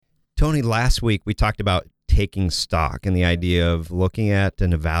Tony, last week we talked about taking stock and the idea of looking at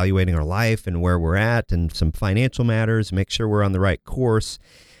and evaluating our life and where we're at and some financial matters, make sure we're on the right course.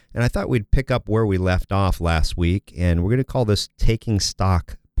 And I thought we'd pick up where we left off last week, and we're going to call this Taking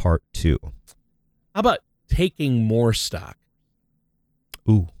Stock Part 2. How about taking more stock?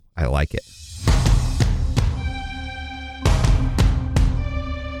 Ooh, I like it.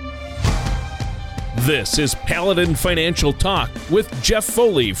 This is Paladin Financial Talk with Jeff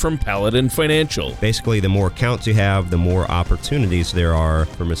Foley from Paladin Financial. Basically, the more accounts you have, the more opportunities there are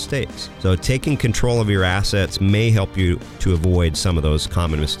for mistakes. So taking control of your assets may help you to avoid some of those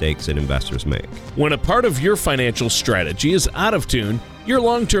common mistakes that investors make. When a part of your financial strategy is out of tune, your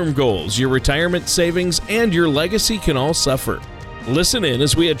long-term goals, your retirement savings, and your legacy can all suffer. Listen in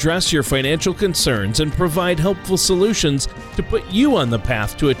as we address your financial concerns and provide helpful solutions to put you on the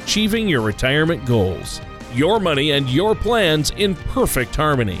path to achieving your retirement goals. Your money and your plans in perfect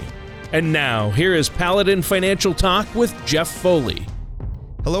harmony. And now, here is Paladin Financial Talk with Jeff Foley.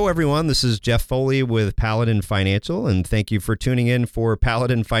 Hello, everyone. This is Jeff Foley with Paladin Financial, and thank you for tuning in for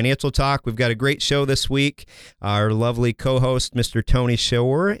Paladin Financial Talk. We've got a great show this week. Our lovely co-host, Mr. Tony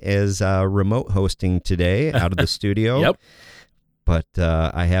Shore, is remote hosting today out of the studio. Yep. But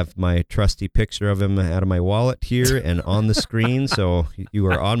I have my trusty picture of him out of my wallet here and on the screen, so you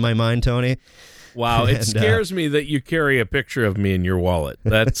are on my mind, Tony. Wow, it scares me that you carry a picture of me in your wallet.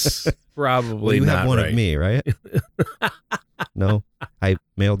 That's probably you not have one right. of me, right? No, I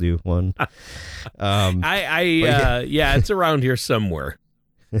mailed you one. Yeah, it's around here somewhere.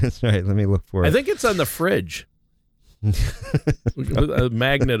 That's right. Let me look for it. I think it's on the fridge with a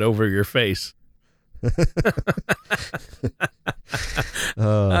magnet over your face.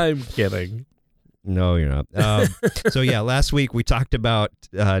 I'm kidding. No, you're not. So yeah, last week we talked about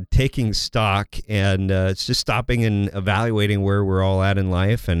taking stock, and it's just stopping and evaluating where we're all at in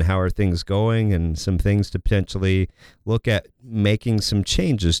life and how are things going, and some things to potentially look at making some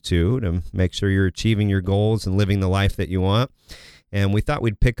changes to make sure you're achieving your goals and living the life that you want. And we thought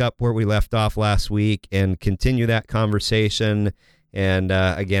we'd pick up where we left off last week and continue that conversation. And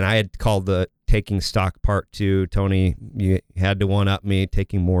again, I had called the Taking Stock Part 2. Tony, you had to one-up me.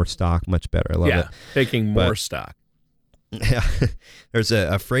 Taking more stock, much better. I love it. Taking more stock. Yeah, there's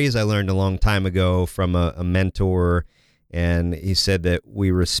a phrase I learned a long time ago from a mentor, and he said that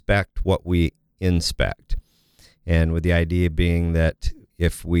we respect what we inspect. And with the idea being that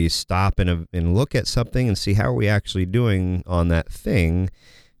if we stop and look at something and see how are we actually doing on that thing,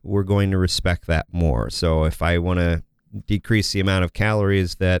 we're going to respect that more. So if I want to decrease the amount of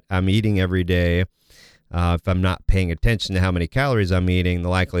calories that I'm eating every day, if I'm not paying attention to how many calories I'm eating, the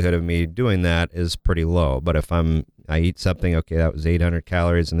likelihood of me doing that is pretty low. But if I eat something, okay, that was 800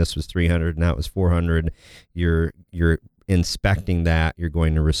 calories and this was 300 and that was 400, you're inspecting that, you're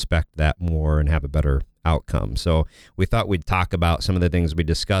going to respect that more and have a better outcome. So we thought we'd talk about some of the things we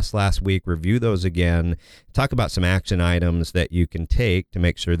discussed last week, review those again, talk about some action items that you can take to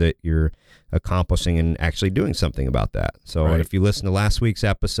make sure that you're accomplishing and actually doing something about that. So Right. If you listen to last week's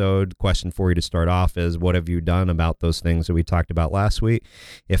episode, question for you to start off is, what have you done about those things that we talked about last week,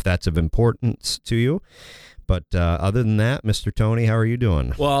 if that's of importance to you? But other than that, Mr. Tony, how are you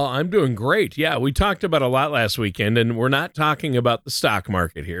doing? Well, I'm doing great. Yeah, we talked about a lot last weekend, and we're not talking about the stock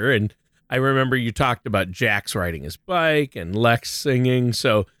market here. And I remember you talked about Jax riding his bike and Lex singing.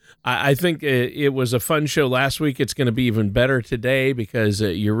 So I think it was a fun show last week. It's going to be even better today because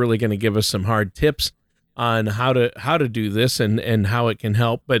you're really going to give us some hard tips on how to do this and how it can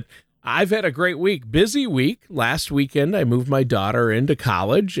help. But I've had a great week, busy week. Last weekend, I moved my daughter into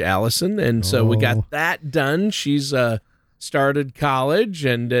college, Allison, and so we got that done. She's started college,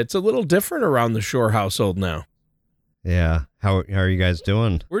 and it's a little different around the Shore household now. Yeah. How are you guys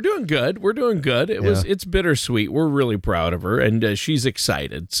doing? We're doing good. It's bittersweet. We're really proud of her, and she's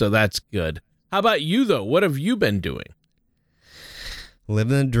excited, so that's good. How about you, though? What have you been doing?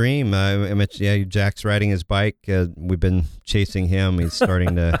 Living the dream. Jack's riding his bike. We've been chasing him. He's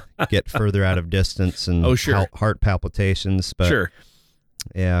starting to get further out of distance and heart palpitations. But sure.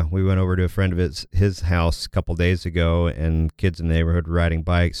 Yeah, we went over to a friend of his house a couple days ago, and kids in the neighborhood were riding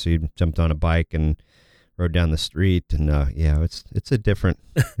bikes. So he jumped on a bike and rode down the street, and it's a different.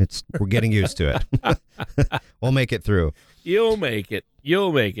 We're getting used to it. We'll make it through. You'll make it.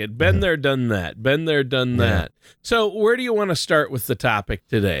 Been there, done that. So where do you want to start with the topic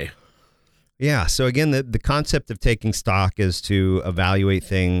today? Yeah. So again, the concept of taking stock is to evaluate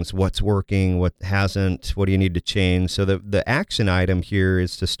things, what's working, what hasn't, what do you need to change. So the action item here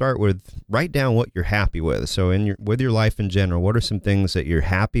is to start with, write down what you're happy with. So with your life in general, what are some things that you're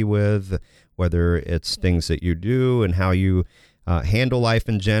happy with, whether it's things that you do and how you handle life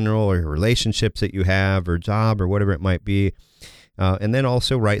in general, or relationships that you have, or job, or whatever it might be. And then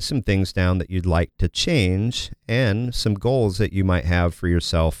also write some things down that you'd like to change and some goals that you might have for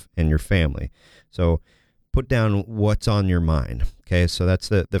yourself and your family. So put down what's on your mind. Okay, so that's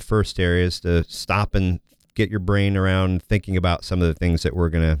the first area, is to stop and get your brain around thinking about some of the things that we're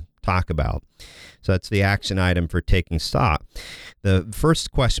going to talk about. So that's the action item for taking stock. The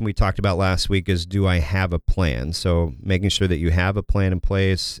first question we talked about last week is, do I have a plan? So making sure that you have a plan in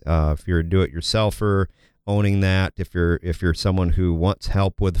place. If you're a do-it-yourselfer, owning that. If you're someone who wants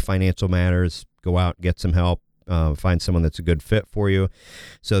help with financial matters, go out, get some help, find someone that's a good fit for you.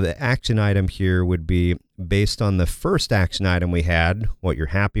 So the action item here would be based on the first action item we had, what you're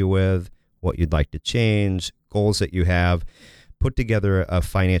happy with, what you'd like to change, goals that you have. Put together a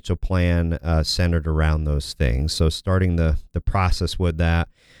financial plan centered around those things. So starting the process with that.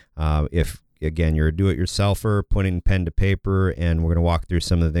 If, again, you're a do-it-yourselfer, putting pen to paper, and we're going to walk through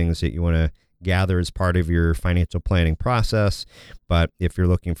some of the things that you want to gather as part of your financial planning process. But if you're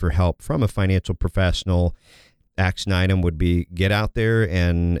looking for help from a financial professional, action item would be get out there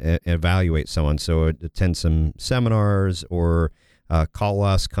and evaluate someone. So attend some seminars, or call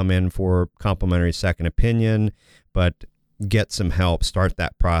us, come in for complimentary second opinion, but get some help, start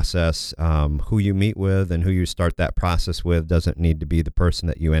that process. Who you meet with and who you start that process with doesn't need to be the person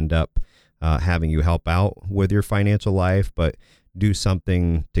that you end up having you help out with your financial life, but do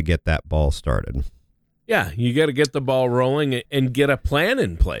something to get that ball started. Yeah, you got to get the ball rolling and get a plan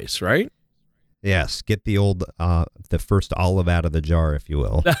in place, right? Yes, get the first olive out of the jar, if you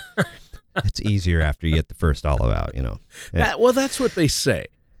will. It's easier after you get the first olive out, Well, that's what they say.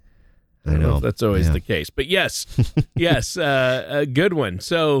 I don't know if that's always the case, but yes, a good one.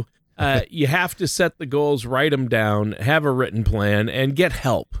 So you have to set the goals, write them down, have a written plan, and get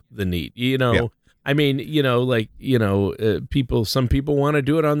help. Yep. I mean, some people want to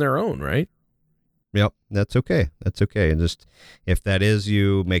do it on their own, right? Yep, that's okay. And just, if that is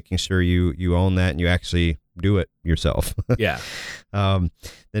you, making sure you own that and you actually do it yourself. Yeah. The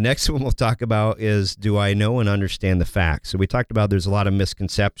next one we'll talk about is, do I know and understand the facts? So we talked about there's a lot of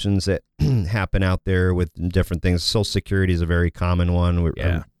misconceptions that happen out there with different things. Social Security is a very common one.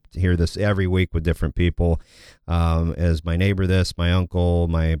 I hear this every week with different people. As my neighbor this, my uncle,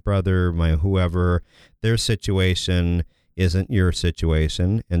 my brother, my whoever, their situation isn't your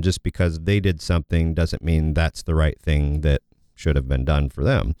situation. And just because they did something doesn't mean that's the right thing that should have been done for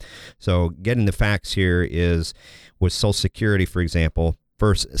them. So getting the facts here is, with Social Security, for example,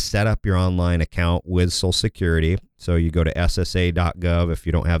 first set up your online account with Social Security. So you go to ssa.gov if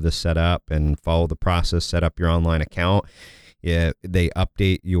you don't have this set up, and follow the process, set up your online account. Yeah, they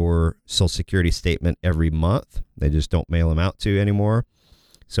update your Social Security statement every month. They just don't mail them out to you anymore.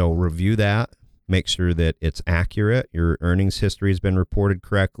 So review that. Make sure that it's accurate. Your earnings history has been reported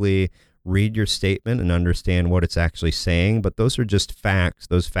correctly. Read your statement and understand what it's actually saying. But those are just facts.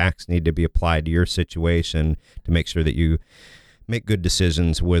 Those facts need to be applied to your situation to make sure that you make good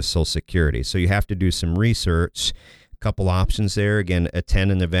decisions with Social Security. So you have to do some research. Couple options there. Again,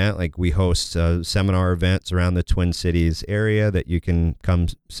 attend an event. Like, we host seminar events around the Twin Cities area that you can come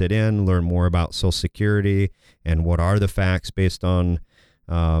sit in, learn more about Social Security and what are the facts based on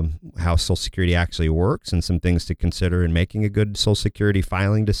how Social Security actually works, and some things to consider in making a good Social Security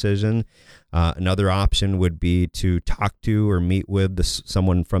filing decision. Another option would be to talk to or meet with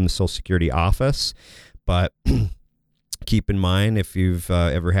someone from the Social Security office. But keep in mind, if you've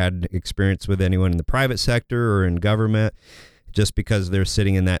ever had experience with anyone in the private sector or in government, just because they're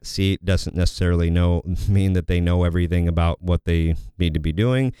sitting in that seat doesn't necessarily mean that they know everything about what they need to be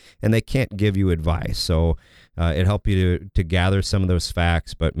doing, and they can't give you advice. So it helps you to gather some of those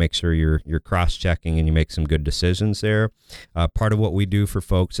facts, but make sure you're cross-checking and you make some good decisions there. Part of what we do for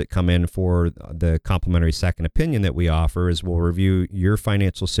folks that come in for the complimentary second opinion that we offer is we'll review your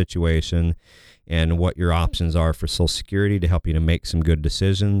financial situation and what your options are for Social Security to help you to make some good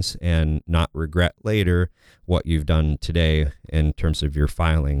decisions and not regret later what you've done today in terms of your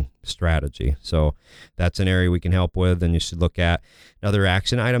filing strategy. So that's an area we can help with, and you should look at. Another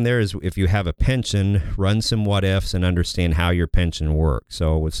action item there is, if you have a pension, run some what ifs and understand how your pension works.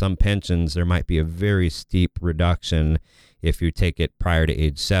 So with some pensions, there might be a very steep reduction if you take it prior to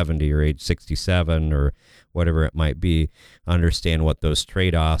age 70 or age 67 or whatever it might be. Understand what those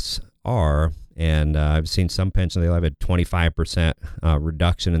trade-offs are. And I've seen some pensions, they'll have a 25%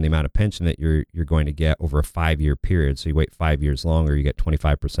 reduction in the amount of pension that you're going to get over a 5-year period. So you wait 5 years longer, you get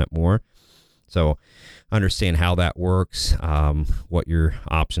 25% more. So understand how that works, what your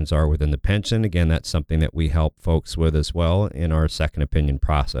options are within the pension. Again, that's something that we help folks with as well in our second opinion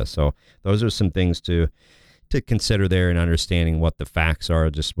process. So those are some things to to consider there in understanding what the facts are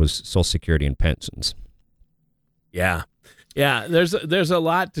just was Social Security and pensions. Yeah. Yeah, there's a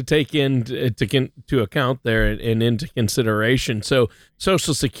lot to take to account there and into consideration. So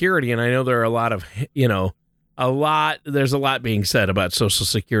Social Security, and I know there are a lot of, there's a lot being said about Social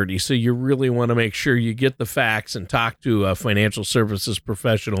Security. So you really want to make sure you get the facts and talk to a financial services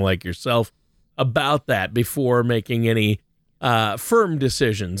professional like yourself about that before making any firm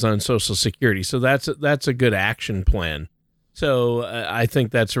decisions on Social Security. So that's a good action plan. So I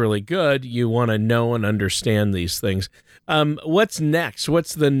think that's really good. You want to know and understand these things. What's next?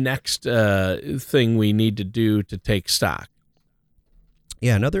 What's the next thing we need to do to take stock?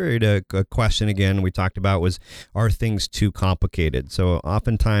 Yeah, another area to question again we talked about was, are things too complicated? So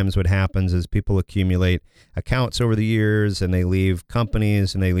oftentimes what happens is people accumulate accounts over the years and they leave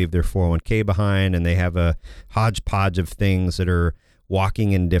companies and they leave their 401k behind and they have a hodgepodge of things that are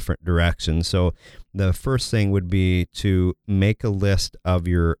walking in different directions. So the first thing would be to make a list of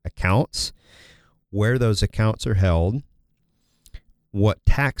your accounts, where those accounts are held, what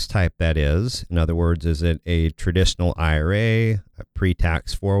tax type that is. In other words, is it a traditional IRA, a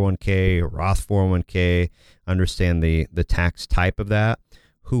pre-tax 401k, a Roth 401k? Understand the tax type of that.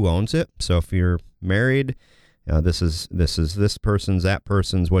 Who owns it? So if you're married, this is this person's, that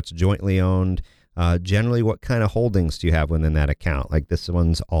person's, what's jointly owned. Generally, what kind of holdings do you have within that account? Like this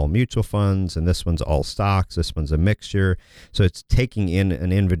one's all mutual funds and this one's all stocks. This one's a mixture. So it's taking in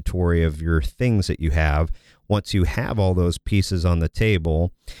an inventory of your things that you have. Once you have all those pieces on the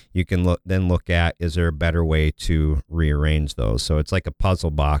table, you can look at, is there a better way to rearrange those? So it's like a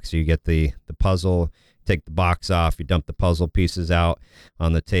puzzle box. You get the puzzle, take the box off, you dump the puzzle pieces out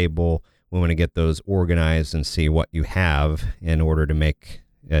on the table. We want to get those organized and see what you have in order to make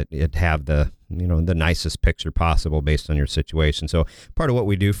it have the nicest picture possible based on your situation. So part of what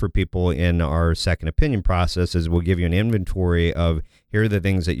we do for people in our second opinion process is we'll give you an inventory of, here are the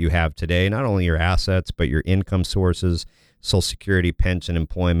things that you have today, not only your assets, but your income sources, Social Security, pension,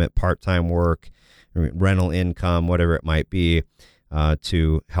 employment, part-time work, rental income, whatever it might be,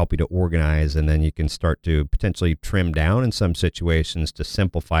 to help you to organize. And then you can start to potentially trim down in some situations to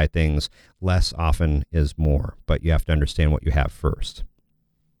simplify things. Less often is more, but you have to understand what you have first.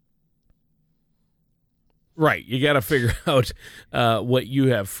 Right. You got to figure out what you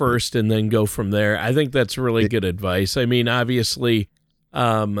have first and then go from there. I think that's really good advice. I mean, obviously,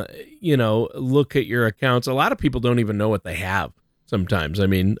 look at your accounts. A lot of people don't even know what they have sometimes. I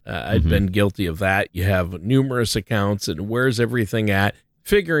mean, I've been guilty of that. You have numerous accounts and where's everything at,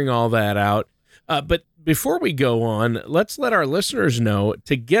 figuring all that out. But before we go on, let's let our listeners know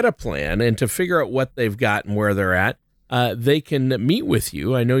to get a plan and to figure out what they've got and where they're at. They can meet with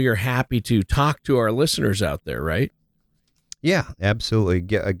you. I know you're happy to talk to our listeners out there, right? Yeah, absolutely.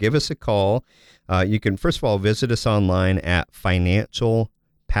 Give us a call. You can, first of all, visit us online at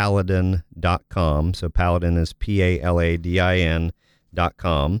financialpaladin.com. So Paladin is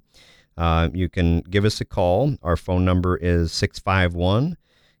PALADIN.com. You can give us a call. Our phone number is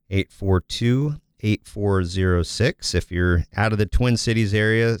 651-842-8406. If you're out of the Twin Cities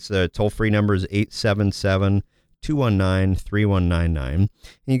area, the toll-free number is 877-219-3199. And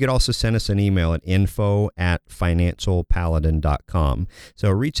you could also send us an email at info@financialpaladin.com.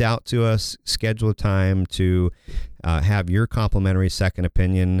 So reach out to us, schedule a time to have your complimentary second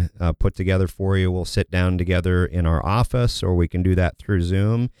opinion put together for you. We'll sit down together in our office, or we can do that through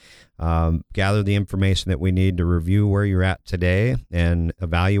Zoom. Gather the information that we need to review where you're at today and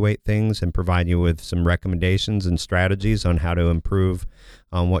evaluate things and provide you with some recommendations and strategies on how to improve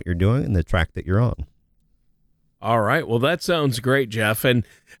on what you're doing and the track that you're on. All right. Well, that sounds great, Jeff. And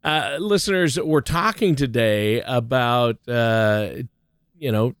listeners, we're talking today about,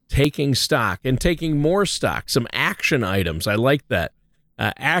 taking stock and taking more stock, some action items. I like that.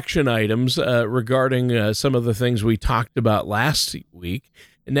 Action items regarding some of the things we talked about last week.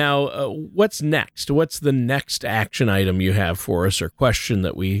 Now, what's next? What's the next action item you have for us or question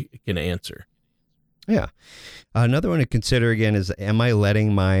that we can answer? Yeah. Another one to consider again is, am I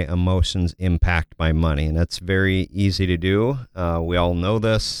letting my emotions impact my money? And that's very easy to do. We all know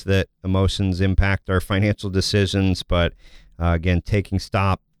this, that emotions impact our financial decisions, but again, taking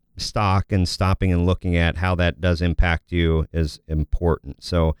stock and stopping and looking at how that does impact you is important.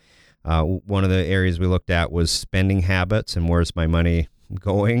 So one of the areas we looked at was spending habits and where's my money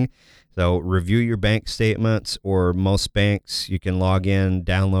going. So review your bank statements, or most banks, you can log in,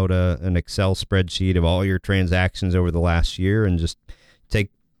 download an Excel spreadsheet of all your transactions over the last year and just take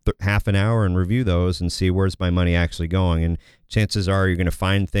half an hour and review those and see where's my money actually going. And chances are you're going to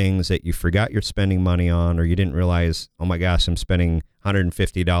find things that you forgot you're spending money on, or you didn't realize, oh my gosh, I'm spending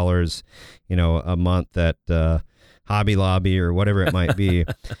 $150, a month at Hobby Lobby or whatever it might be.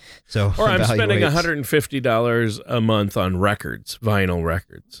 So, or I'm spending $150 a month on records, vinyl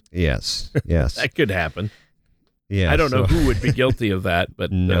records. Yes. That could happen. Yeah. I don't know who would be guilty of that,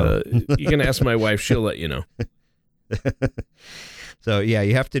 but No. You can ask my wife. She'll let you know. So, yeah,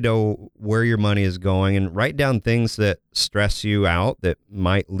 you have to know where your money is going and write down things that stress you out that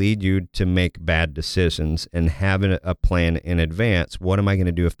might lead you to make bad decisions, and have a plan in advance. What am I going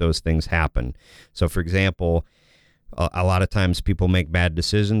to do if those things happen? So, for example, a lot of times people make bad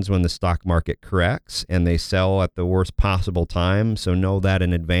decisions when the stock market corrects and they sell at the worst possible time. So know that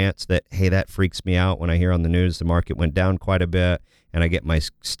in advance that, hey, that freaks me out when I hear on the news the market went down quite a bit and I get my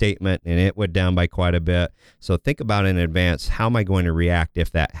statement and it went down by quite a bit. So think about in advance, how am I going to react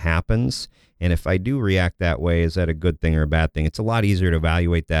if that happens? And if I do react that way, is that a good thing or a bad thing? It's a lot easier to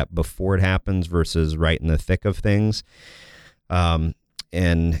evaluate that before it happens versus right in the thick of things. Having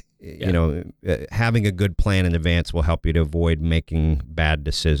a good plan in advance will help you to avoid making bad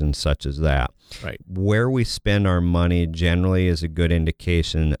decisions such as that. Right. Where we spend our money generally is a good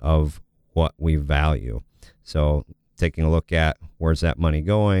indication of what we value. So taking a look at where's that money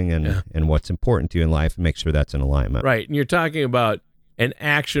going and what's important to you in life, and make sure that's in alignment. Right. And you're talking about an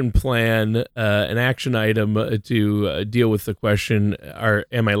action plan, an action item to deal with the question,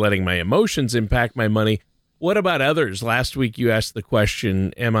 am I letting my emotions impact my money? What about others? Last week you asked the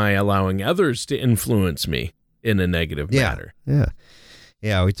question, am I allowing others to influence me in a negative manner?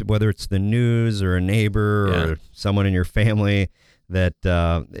 Yeah. Whether it's the news or a neighbor or someone in your family that,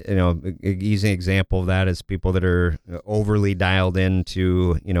 an easy example of that is people that are overly dialed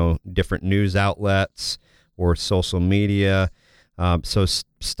into, different news outlets or social media. So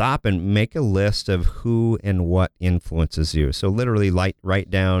stop and make a list of who and what influences you. So literally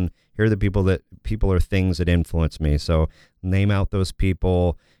write down, here are the people or things that influence me. So name out those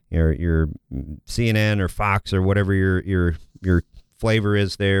people, your CNN or Fox or whatever your flavor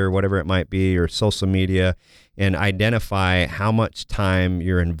is there, whatever it might be, or social media, and identify how much time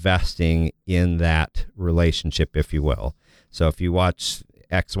you're investing in that relationship, if you will. So if you watch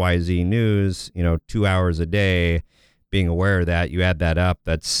XYZ News, 2 hours a day, being aware of that, you add that up,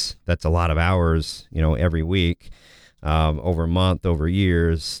 that's a lot of hours, every week. Over a month, over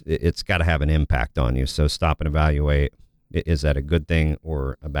years, it's got to have an impact on you. So stop and evaluate, is that a good thing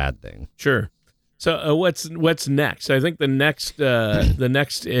or a bad thing? Sure. So what's next? I think the next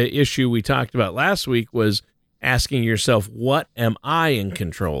issue we talked about last week was asking yourself, what am I in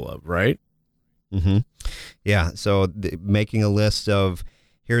control of, right? Mm-hmm. Yeah. So making a list of,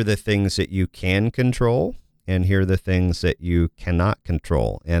 here are the things that you can control and here are the things that you cannot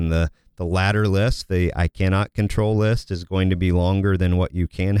control. And the latter list, the I cannot control list, is going to be longer than what you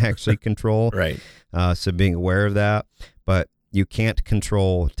can actually control. Right. So being aware of that. But you can't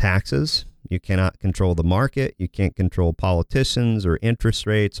control taxes. You cannot control the market. You can't control politicians or interest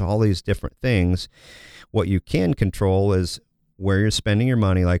rates, all these different things. What you can control is where you're spending your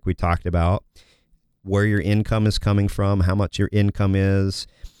money, like we talked about, where your income is coming from, how much your income is,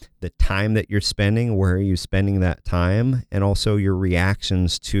 the time that you're spending, where are you spending that time, and also your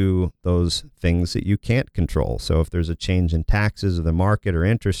reactions to those things that you can't control. So if there's a change in taxes or the market or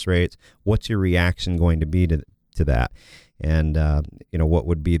interest rates, what's your reaction going to be to that? And, what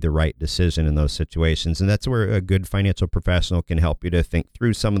would be the right decision in those situations? And that's where a good financial professional can help you to think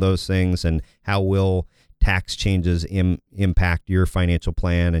through some of those things, and how will tax changes impact your financial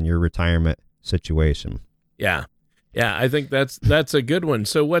plan and your retirement situation. Yeah. Yeah, I think that's a good one.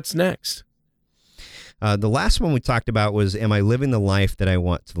 So what's next? The last one we talked about was, am I living the life that I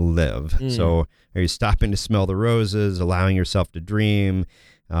want to live? So are you stopping to smell the roses, allowing yourself to dream?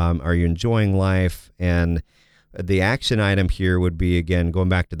 Are you enjoying life? And the action item here would be, again, going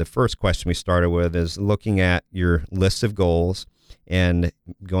back to the first question we started with, is looking at your list of goals. And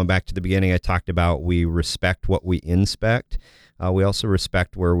going back to the beginning, I talked about we respect what we inspect. We also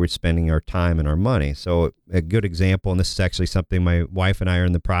respect where we're spending our time and our money. So a good example, and this is actually something my wife and I are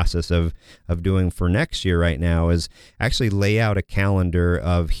in the process of doing for next year right now, is actually lay out a calendar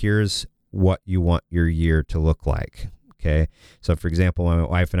of, here's what you want your year to look like. Okay. So for example, my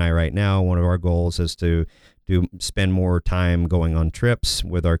wife and I right now, one of our goals is to spend more time going on trips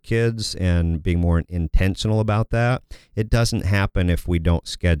with our kids and being more intentional about that. It doesn't happen if we don't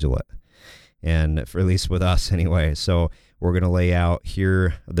schedule it. And for at least with us anyway. So we're going to lay out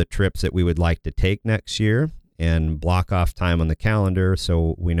here the trips that we would like to take next year and block off time on the calendar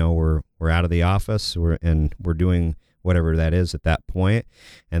so we know we're out of the office, we're doing whatever that is at that point,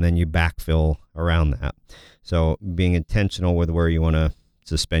 and then you backfill around that. So being intentional with where you want to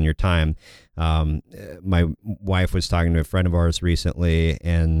spend your time. My wife was talking to a friend of ours recently,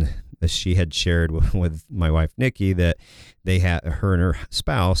 and she had shared with my wife, Nikki, that her and her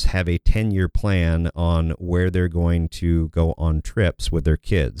spouse have a 10-year plan on where they're going to go on trips with their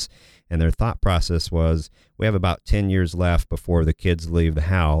kids. And their thought process was, we have about 10 years left before the kids leave the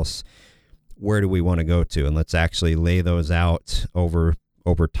house. Where do we want to go to? And let's actually lay those out over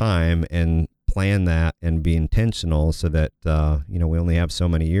time and plan that and be intentional so that, we only have so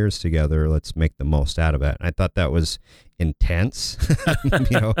many years together. Let's make the most out of it. And I thought that was intense,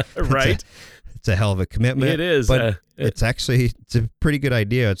 right. It's a hell of a commitment. It is, but it's a pretty good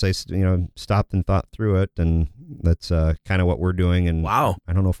idea. It's stopped and thought through it, and that's kind of what we're doing. And wow,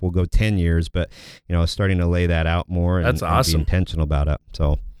 I don't know if we'll go 10 years, but starting to lay that out more and, that's awesome. And be intentional about it.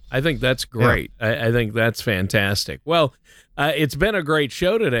 So I think that's great. Yeah. I think that's fantastic. Well, it's been a great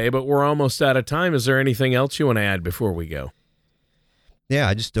show today, but we're almost out of time. Is there anything else you want to add before we go? Yeah,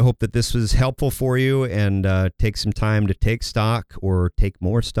 I just hope that this was helpful for you, and take some time to take stock, or take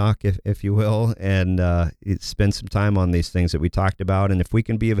more stock, if you will, and spend some time on these things that we talked about. And if we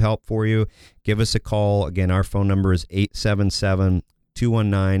can be of help for you, give us a call. Again, our phone number is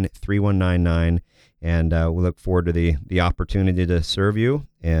 877-219-3199, and we look forward to the opportunity to serve you,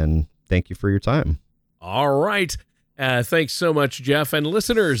 and thank you for your time. All right. Thanks so much, Jeff. And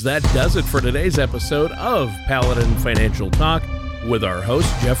listeners, that does it for today's episode of Paladin Financial Talk with our host,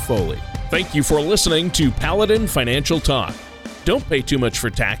 Jeff Foley. Thank you for listening to Paladin Financial Talk. Don't pay too much for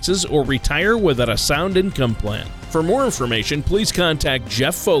taxes or retire without a sound income plan. For more information, please contact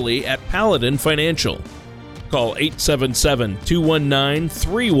Jeff Foley at Paladin Financial. Call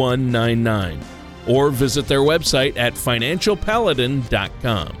 877-219-3199 or visit their website at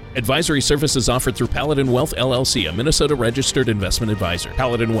financialpaladin.com. Advisory services offered through Paladin Wealth LLC, a Minnesota registered investment advisor.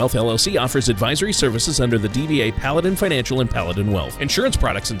 Paladin Wealth LLC offers advisory services under the DBA Paladin Financial and Paladin Wealth. Insurance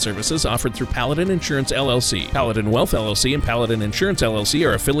products and services offered through Paladin Insurance LLC. Paladin Wealth LLC and Paladin Insurance LLC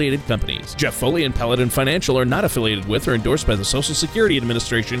are affiliated companies. Jeff Foley and Paladin Financial are not affiliated with or endorsed by the Social Security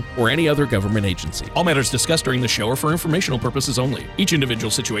Administration or any other government agency. All matters discussed during the show are for informational purposes only. Each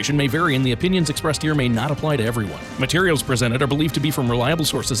individual situation may vary, and the opinions expressed here may not apply to everyone. Materials presented are believed to be from reliable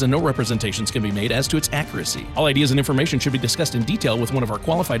sources, and no representations can be made as to its accuracy. All ideas and information should be discussed in detail with one of our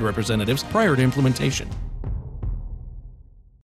qualified representatives prior to implementation.